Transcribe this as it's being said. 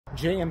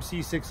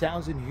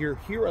JMC6000 here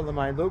at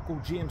my local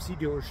GMC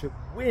dealership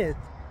with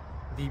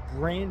the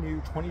brand new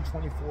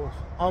 2024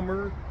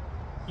 Hummer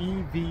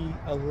EV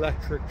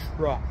electric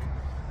truck.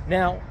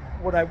 Now,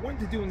 what I wanted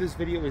to do in this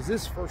video is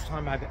this first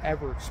time I've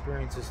ever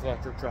experienced this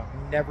electric truck.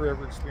 Never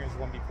ever experienced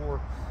one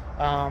before.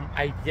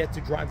 I've yet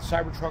to drive the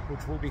Cybertruck,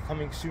 which will be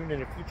coming soon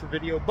in a future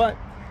video, but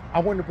I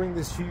wanted to bring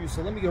this to you.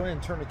 So let me go ahead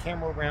and turn the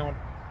camera around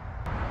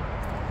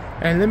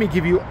and let me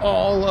give you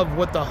all of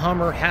what the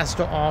Hummer has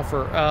to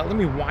offer. Let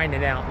me wind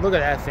it out. Look at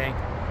that thing.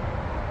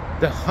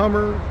 The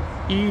Hummer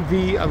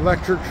EV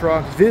electric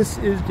truck. This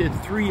is the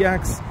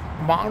 3X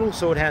model,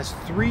 so it has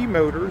 3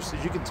 motors,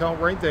 as you can tell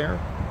right there.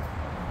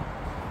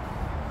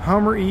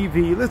 Hummer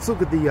EV. Let's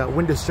look at the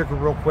window sticker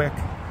real quick.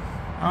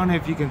 I don't know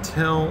if you can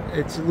tell,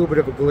 it's a little bit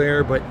of a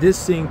glare, but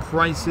this thing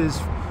prices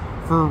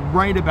for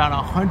right about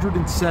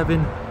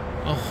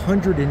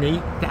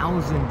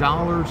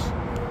 $108,000.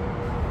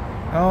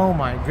 Oh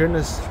my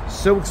goodness,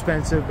 so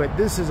expensive. But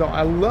this is all,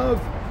 I love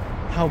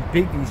how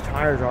big these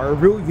tires are. It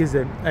really gives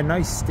a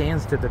nice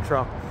stance to the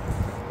truck.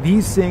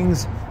 These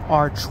things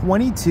are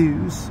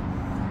 22s,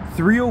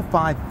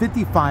 305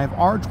 55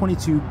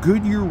 R22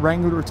 Goodyear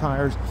Wrangler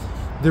tires.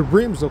 The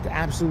rims look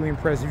absolutely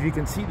impressive. You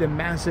can see the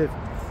massive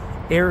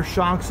air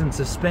shocks and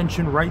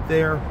suspension right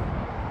there,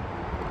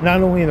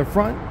 not only in the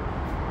front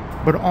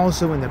but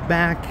also in the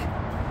back.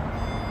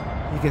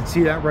 You can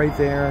see that right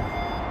there.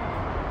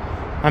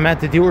 I'm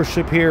at the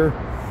dealership here.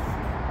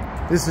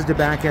 This is the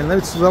back end.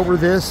 Let's lower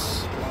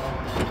this.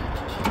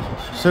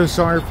 So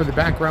sorry for the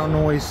background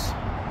noise.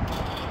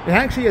 It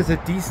actually has a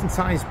decent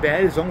sized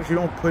bed. As long as you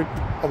don't put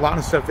a lot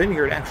of stuff in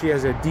here, it actually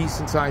has a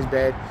decent sized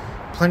bed.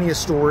 Plenty of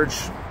storage.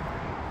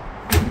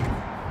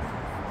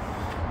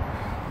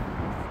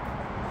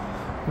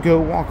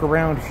 Go walk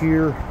around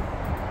here.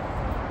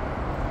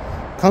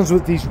 Comes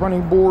with these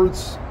running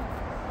boards.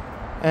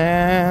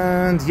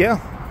 And yeah,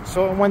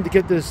 so I wanted to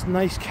get this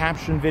nice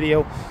caption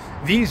video.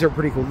 These are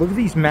pretty cool. Look at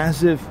these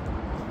massive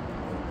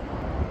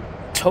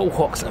tow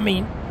hooks. I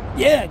mean,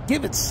 yeah,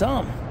 give it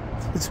some.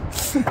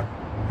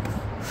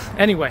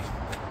 Anyway,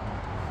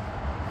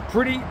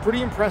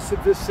 pretty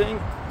impressive, this thing.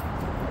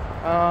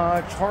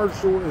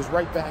 Charge door is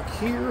right back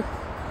here.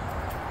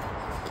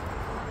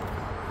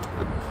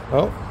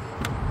 Oh,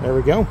 there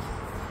we go.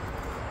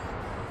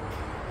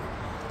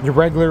 Your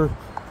regular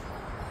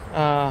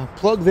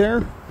plug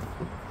there.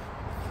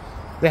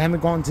 They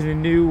haven't gone to the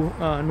new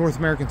North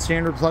American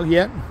Standard plug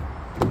yet.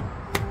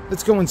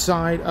 Let's go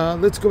inside.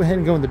 Let's go ahead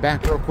and go in the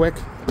back real quick.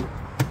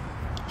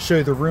 Show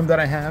you the room that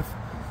I have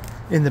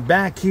in the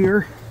back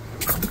here.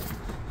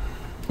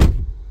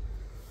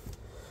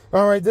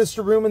 All right, this is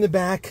the room in the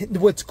back.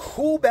 What's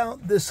cool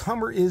about this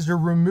Hummer is the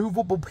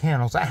removable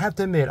panels. I have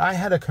to admit, I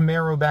had a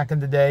Camaro back in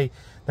the day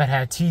that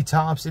had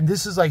T-tops, and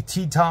this is like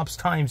T-tops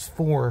times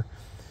 4.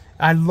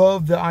 I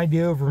love the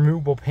idea of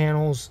removable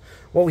panels.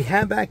 What we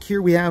have back here,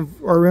 we have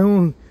our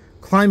own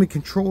climate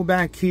control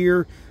back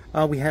here.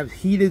 We have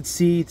heated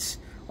seats,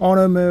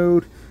 auto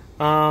mode,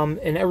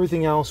 and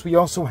everything else. We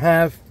also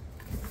have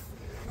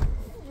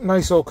a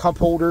nice little cup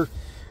holder.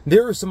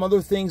 There are some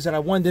other things that I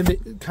wanted to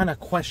kind of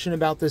question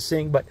about this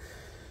thing, but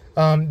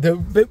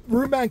the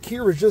room back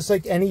here is just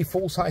like any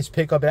full-size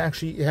pickup. It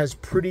actually has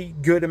pretty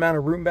good amount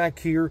of room back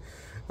here.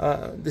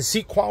 The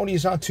seat quality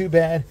is not too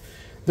bad.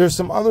 There's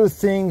some other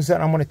things that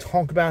I'm going to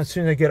talk about as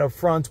soon as I get up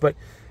front, but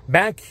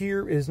back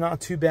here is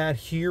not too bad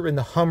here in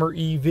the Hummer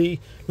EV.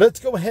 Let's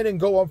go ahead and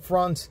go up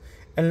front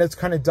and let's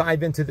kind of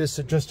dive into this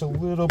just a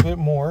little bit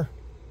more.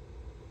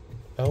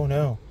 Oh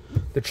no,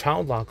 the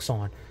child lock's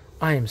on.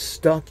 I am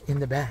stuck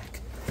in the back.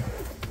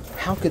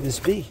 How could this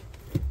be?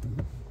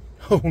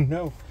 Oh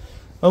no.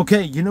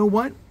 Okay, you know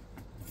what?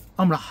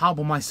 I'm going to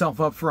hobble myself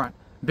up front.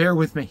 Bear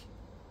with me.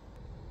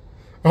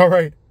 All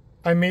right,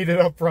 I made it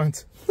up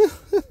front.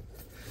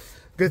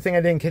 Good thing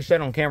I didn't catch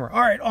that on camera. All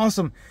right,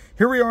 awesome.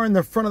 Here we are in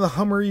the front of the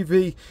Hummer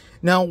EV.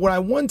 Now, what I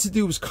wanted to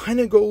do is kind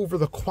of go over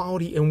the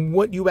quality and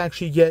what you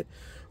actually get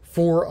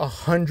for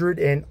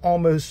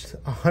almost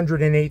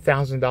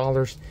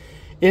 $108,000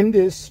 in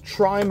this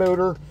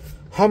tri-motor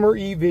Hummer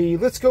EV.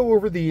 Let's go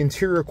over the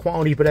interior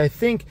quality, but I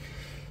think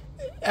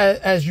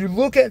as you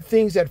look at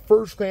things at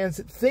first glance,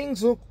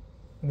 things look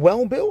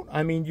well built.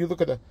 I mean, you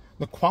look at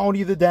the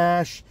quality of the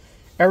dash,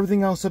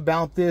 everything else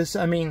about this.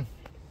 I mean,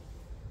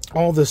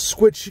 all the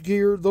switch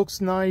gear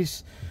looks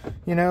nice.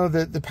 You know,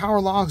 the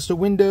power locks, the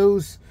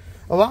windows.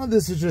 A lot of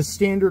this is just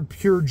standard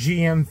pure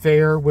GM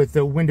fare with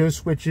the window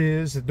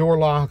switches, the door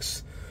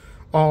locks,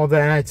 all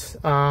that.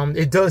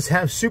 It does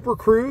have Super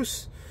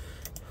Cruise.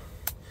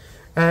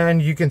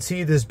 And you can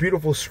see this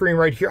beautiful screen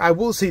right here. I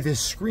will say the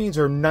screens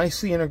are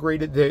nicely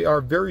integrated. They are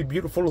very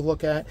beautiful to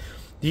look at.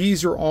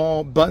 These are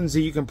all buttons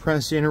that you can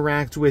press to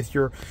interact with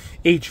your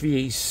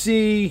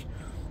HVAC.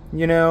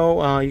 You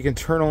know, you can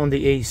turn on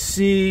the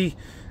AC.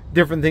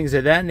 Different things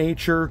of that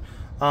nature.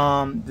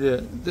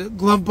 The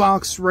glove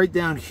box right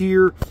down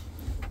here,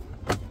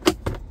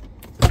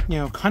 you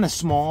know, kind of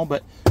small,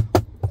 but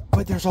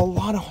there's a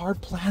lot of hard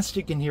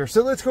plastic in here.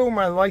 So let's go over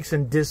my likes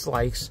and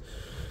dislikes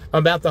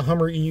about the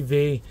Hummer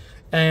EV.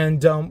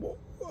 And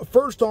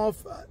first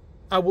off,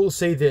 I will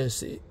say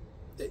this.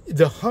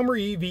 The Hummer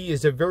EV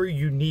is a very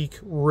unique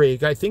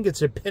rig. I think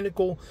it's a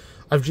pinnacle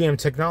of GM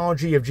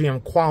technology, of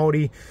GM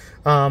quality.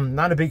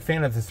 Not a big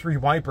fan of the 3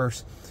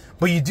 wipers,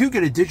 but you do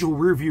get a digital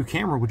rear view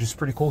camera, which is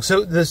pretty cool. So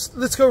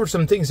let's go over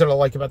some things that I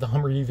like about the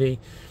Hummer EV,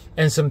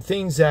 and some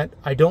things that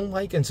I don't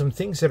like, and some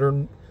things that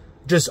are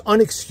just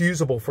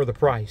unexcusable for the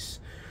price.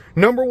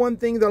 Number one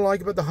thing that I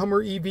like about the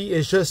Hummer EV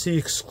is just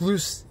the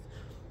exclusivity.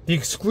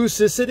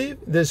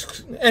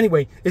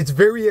 Anyway, it's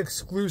very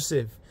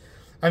exclusive.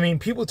 I mean,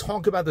 people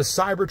talk about the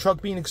Cybertruck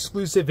being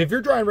exclusive. If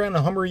you're driving around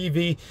a Hummer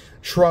EV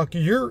truck,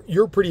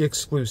 you're pretty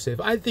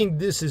exclusive. I think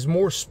this is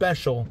more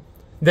special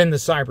than the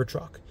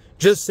Cybertruck.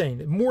 Just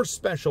saying, more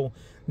special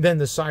than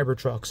the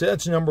Cybertruck. So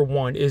that's number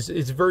one. It's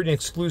very an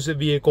exclusive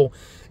vehicle,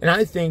 and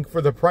I think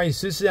for the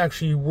price, this is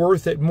actually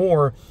worth it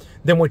more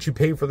than what you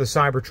pay for the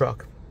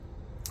Cybertruck.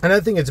 And I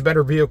think it's a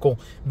better vehicle,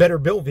 better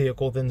built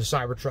vehicle than the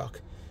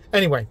Cybertruck.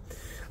 Anyway.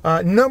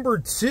 Number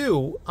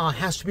two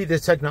has to be the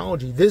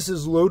technology. This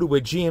is loaded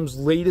with GM's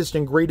latest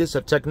and greatest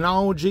of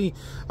technology.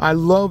 I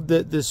love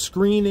the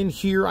screen in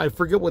here. I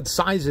forget what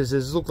size this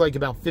is. It looks like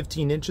about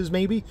 15 inches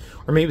maybe,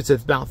 or maybe it's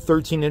about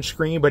 13-inch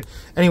screen. But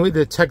anyway,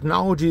 the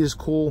technology is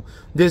cool.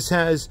 This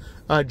has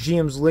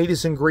GM's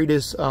latest and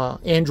greatest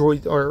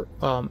Android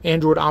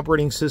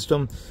operating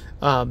system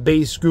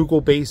based,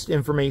 Google-based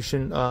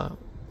information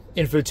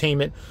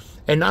infotainment.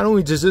 And not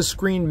only does this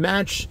screen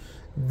match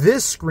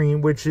this screen,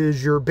 which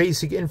is your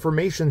basic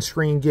information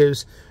screen,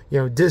 gives, you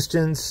know,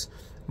 distance,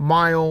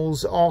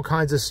 miles, all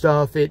kinds of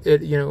stuff.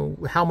 It you know,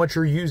 how much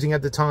you're using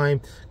at the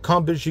time.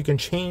 Compass, you can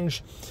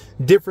change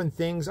different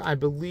things, I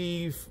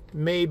believe,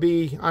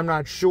 maybe, I'm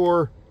not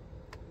sure.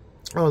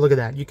 Oh, look at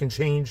that. You can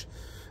change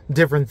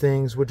different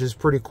things, which is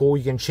pretty cool.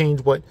 You can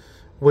change what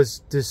was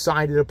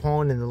decided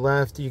upon in the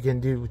left. You can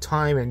do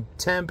time and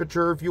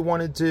temperature if you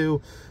wanted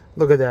to.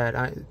 Look at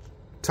that.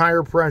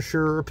 Tire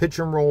pressure, pitch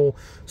and roll.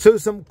 So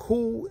some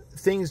cool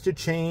things to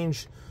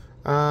change.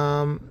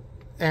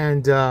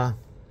 Anyway,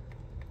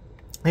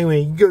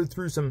 you go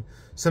through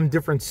some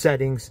different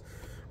settings.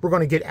 We're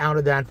going to get out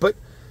of that. But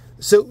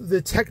so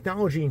the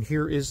technology in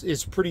here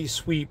is pretty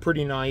sweet,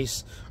 pretty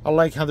nice. I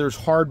like how there's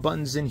hard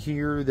buttons in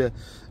here. The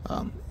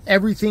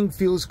everything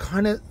feels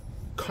kind of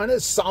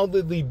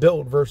solidly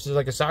built versus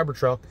like a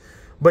Cybertruck.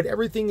 But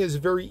everything is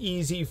very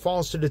easy,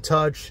 falls to the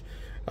touch.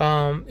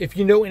 If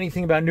you know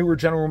anything about newer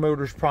General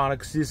Motors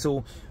products, this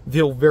will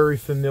feel very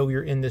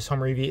familiar in this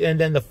Hummer EV. And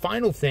then the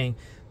final thing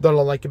that I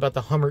like about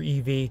the Hummer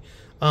EV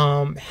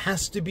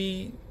has to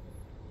be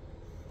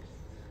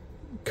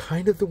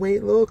kind of the way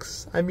it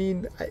looks. I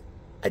mean,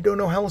 I don't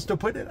know how else to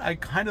put it. I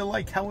kind of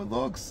like how it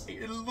looks.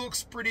 It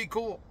looks pretty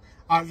cool.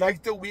 I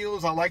like the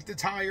wheels. I like the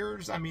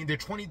tires. I mean, the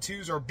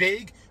 22s are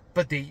big,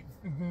 but they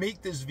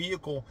make this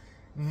vehicle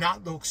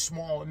not look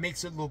small. It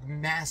makes it look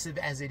massive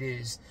as it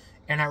is.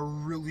 And I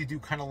really do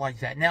kind of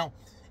like that. Now,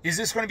 is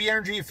this going to be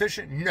energy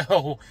efficient?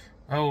 No.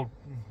 Oh,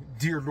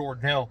 dear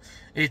Lord, no.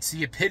 It's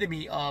the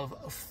epitome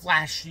of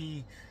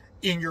flashy,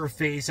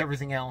 in-your-face,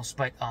 everything else.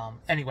 But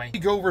anyway, we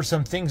go over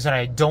some things that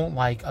I don't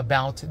like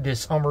about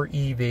this Hummer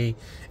EV,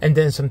 and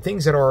then some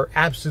things that are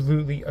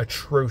absolutely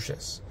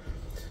atrocious.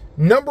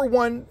 Number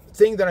one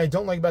thing that I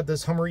don't like about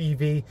this Hummer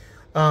EV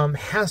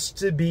has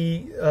to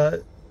be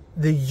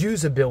the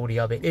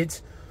usability of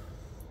it.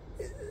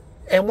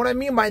 And what I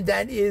mean by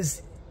that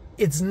is,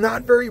 it's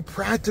not very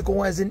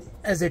practical as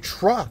a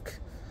truck.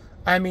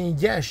 I mean,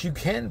 yes, you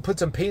can put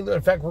some payload.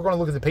 In fact, we're going to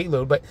look at the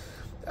payload, but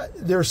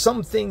there's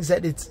some things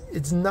that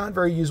it's not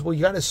very usable.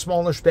 You got a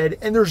smallish bed,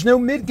 and there's no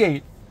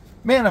midgate.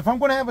 Man, if I'm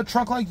going to have a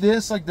truck like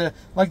this, like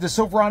the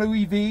Silverado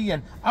EV,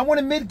 and I want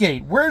a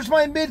midgate, where's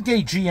my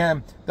midgate,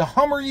 GM? The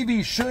Hummer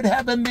EV should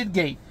have a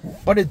midgate,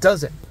 but it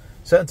doesn't.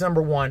 So that's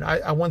number one.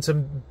 I want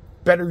some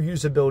better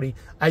usability.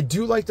 I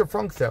do like the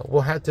frunk, though.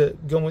 We'll have to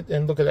go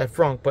and look at that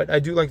frunk, but I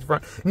do like the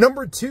front.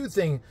 Number two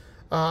thing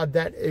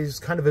that is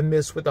kind of a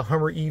miss with the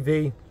Hummer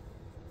EV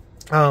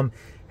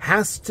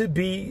has to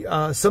be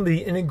some of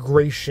the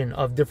integration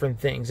of different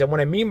things. And what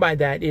I mean by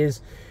that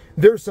is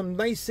there's some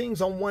nice things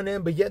on one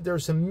end, but yet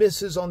there's some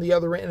misses on the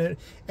other end,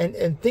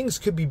 and things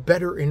could be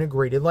better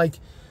integrated. Like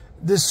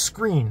this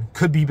screen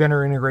could be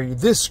better integrated.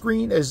 This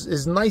screen,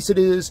 as nice it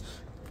is,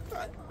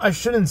 I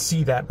shouldn't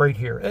see that right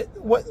here.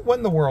 What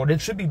in the world?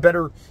 It should be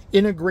better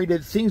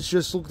integrated. Things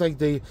just look like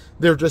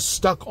they're just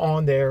stuck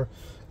on there,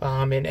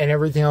 and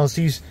everything else.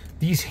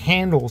 These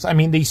handles, I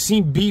mean, they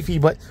seem beefy,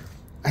 but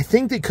I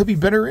think they could be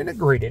better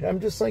integrated. I'm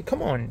just like,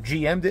 come on,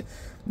 GM.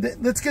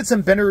 Let's get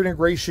some better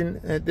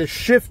integration. The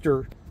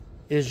shifter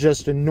is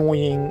just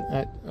annoying.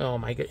 Oh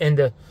my god.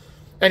 And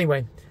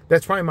anyway,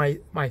 that's probably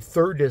my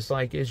third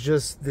dislike, is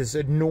just this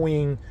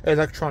annoying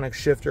electronic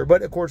shifter.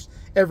 But of course,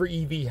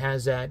 every EV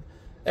has that.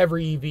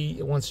 Every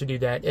EV wants to do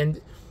that. And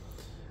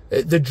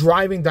the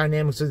driving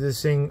dynamics of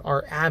this thing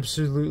are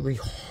absolutely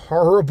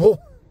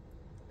horrible.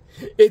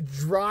 It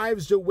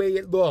drives the way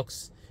it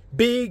looks.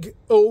 Big,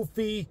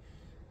 oafy,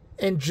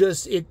 and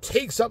just, it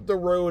takes up the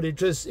road.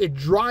 It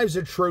drives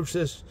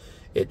atrocious.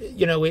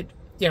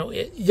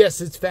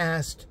 Yes, it's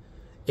fast.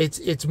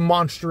 It's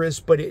monstrous,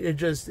 but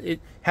it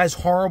has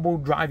horrible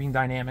driving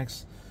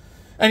dynamics.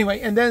 Anyway,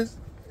 and then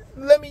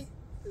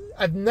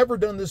I've never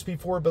done this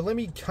before, but let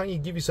me kind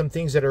of give you some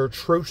things that are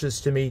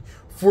atrocious to me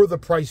for the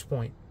price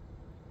point.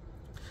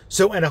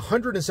 So at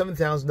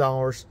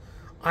 $107,000,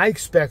 I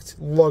expect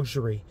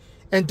luxury.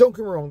 And don't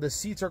get me wrong, the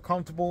seats are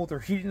comfortable, they're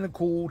heated and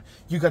cooled,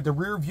 you got the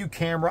rear view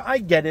camera, I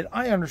get it,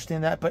 I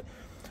understand that, but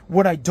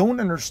what I don't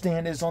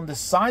understand is on the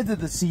sides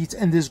of the seats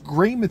and this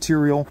gray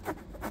material,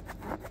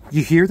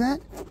 you hear that?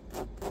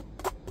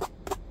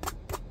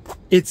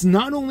 It's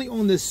not only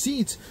on the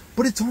seats,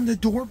 but it's on the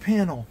door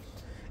panel.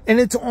 And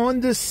it's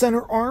on the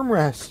center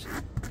armrest.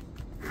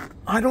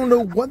 I don't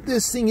know what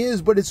this thing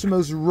is, but it's the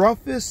most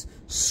roughest,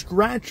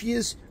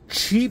 scratchiest,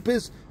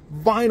 cheapest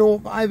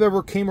vinyl I've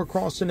ever came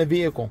across in a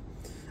vehicle.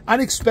 I'd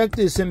expect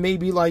this in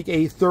maybe like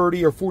a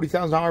 $30,000 or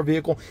 $40,000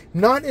 vehicle,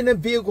 not in a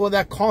vehicle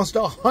that cost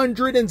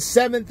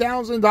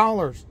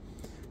 $107,000.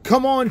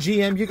 Come on,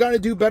 GM, you got to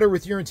do better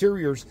with your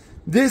interiors.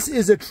 This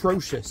is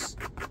atrocious.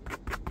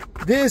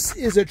 This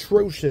is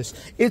atrocious.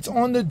 It's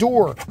on the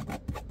door.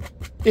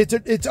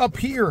 It's up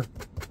here.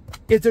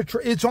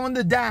 It's on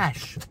the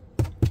dash.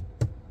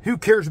 Who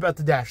cares about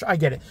the dash? I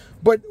get it.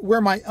 But where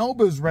my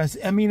elbows rest,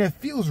 I mean, it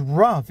feels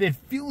rough. It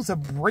feels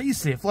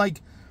abrasive. Like,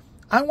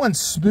 I want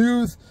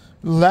smooth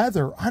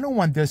leather. I don't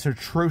want this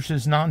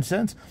atrocious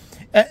nonsense.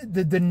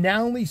 The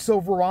Denali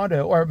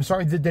Silverado, or I'm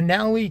sorry, the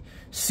Denali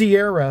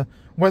Sierra,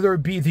 whether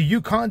it be the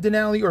Yukon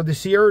Denali or the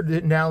Sierra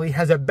Denali,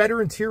 has a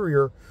better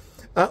interior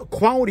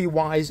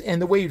quality-wise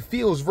and the way it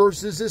feels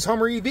versus this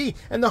Hummer EV.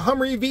 And the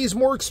Hummer EV is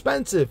more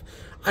expensive.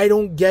 I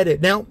don't get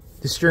it. Now,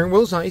 the steering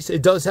wheel's nice.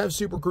 It does have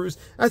Super Cruise.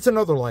 That's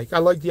another like. I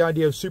like the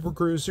idea of Super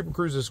Cruise. Super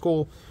Cruise is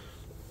cool.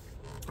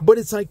 But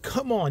it's like,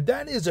 come on,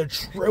 that is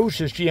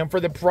atrocious, GM, for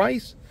the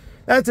price.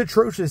 That's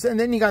atrocious. And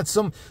then you got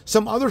some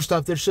other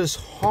stuff that's just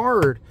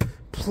hard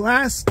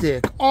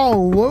plastic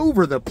all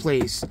over the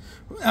place.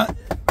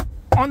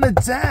 On the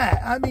dash.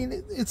 I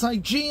mean, it's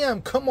like,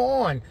 GM, come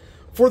on.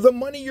 For the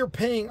money you're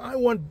paying, I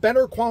want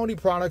better quality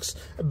products,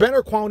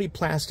 better quality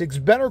plastics,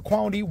 better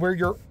quality where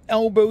your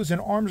elbows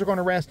and arms are going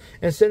to rest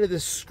instead of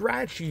this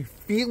scratchy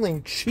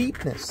feeling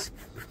cheapness.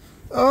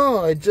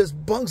 Oh, it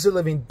just bugs the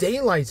living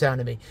daylights out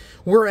of me.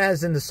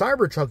 Whereas in the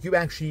Cybertruck, you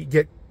actually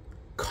get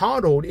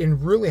coddled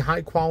in really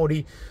high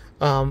quality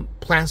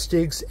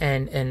plastics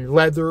and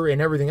leather and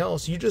everything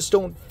else. You just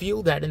don't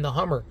feel that in the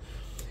Hummer.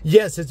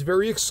 Yes, it's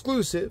very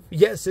exclusive.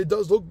 Yes, it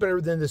does look better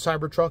than the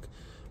Cybertruck.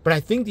 But I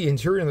think the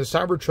interior in the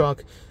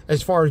Cybertruck,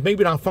 as far as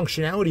maybe not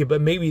functionality, but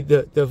maybe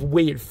the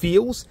way it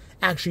feels,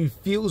 actually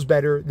feels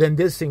better than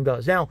this thing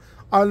does. Now,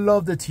 I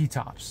love the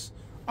T-tops.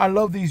 I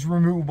love these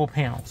removable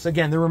panels.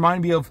 Again, they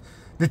remind me of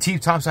the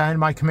T-tops I had in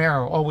my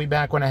Camaro all the way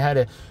back when I had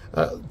a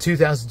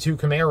 2002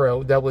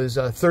 Camaro that was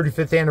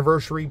 35th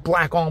anniversary,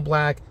 black on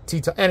black,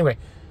 T-top. Anyway,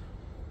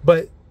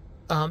 but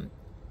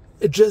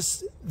it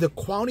just, the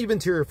quality of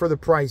interior for the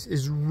price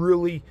is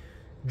really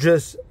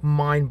just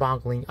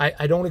mind-boggling.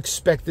 I don't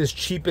expect this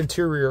cheap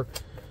interior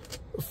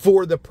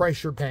for the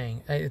price you're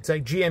paying. It's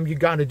like, GM, you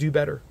got to do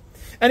better.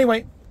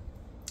 Anyway,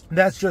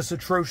 that's just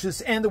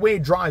atrocious. And the way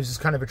it drives is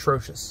kind of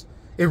atrocious.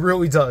 It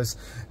really does.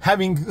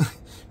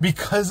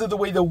 Because of the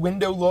way the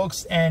window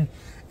looks and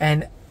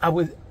I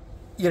would,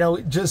 you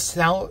know, just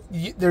how,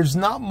 there's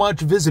not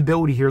much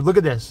visibility here. Look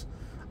at this.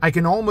 I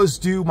can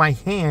almost do my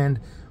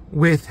hand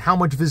with how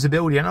much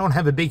visibility. And I don't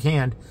have a big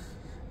hand.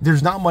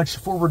 There's not much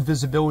forward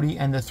visibility,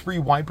 and the 3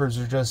 wipers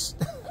are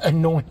just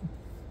annoying.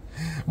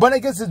 But I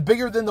guess it's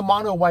bigger than the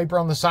mono wiper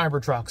on the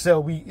Cybertruck,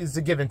 so it's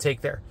a give and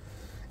take there.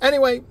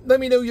 Anyway, let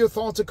me know your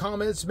thoughts and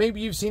comments. Maybe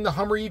you've seen the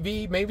Hummer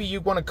EV. Maybe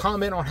you want to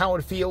comment on how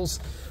it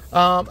feels.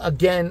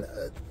 Again,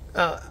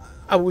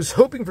 I was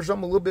hoping for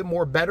something a little bit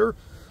more better,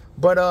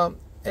 but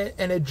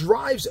and it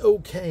drives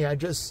okay.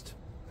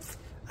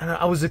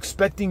 I was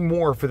expecting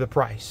more for the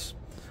price.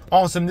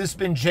 Awesome. This has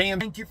been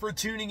JM. Thank you for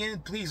tuning in.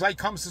 Please like,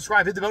 comment,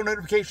 subscribe, hit the bell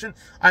notification.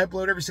 I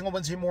upload every single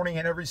Wednesday morning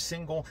and every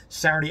single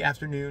Saturday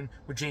afternoon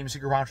with GMC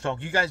Garage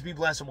Talk. You guys be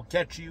blessed, and we'll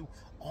catch you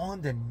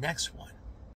on the next one.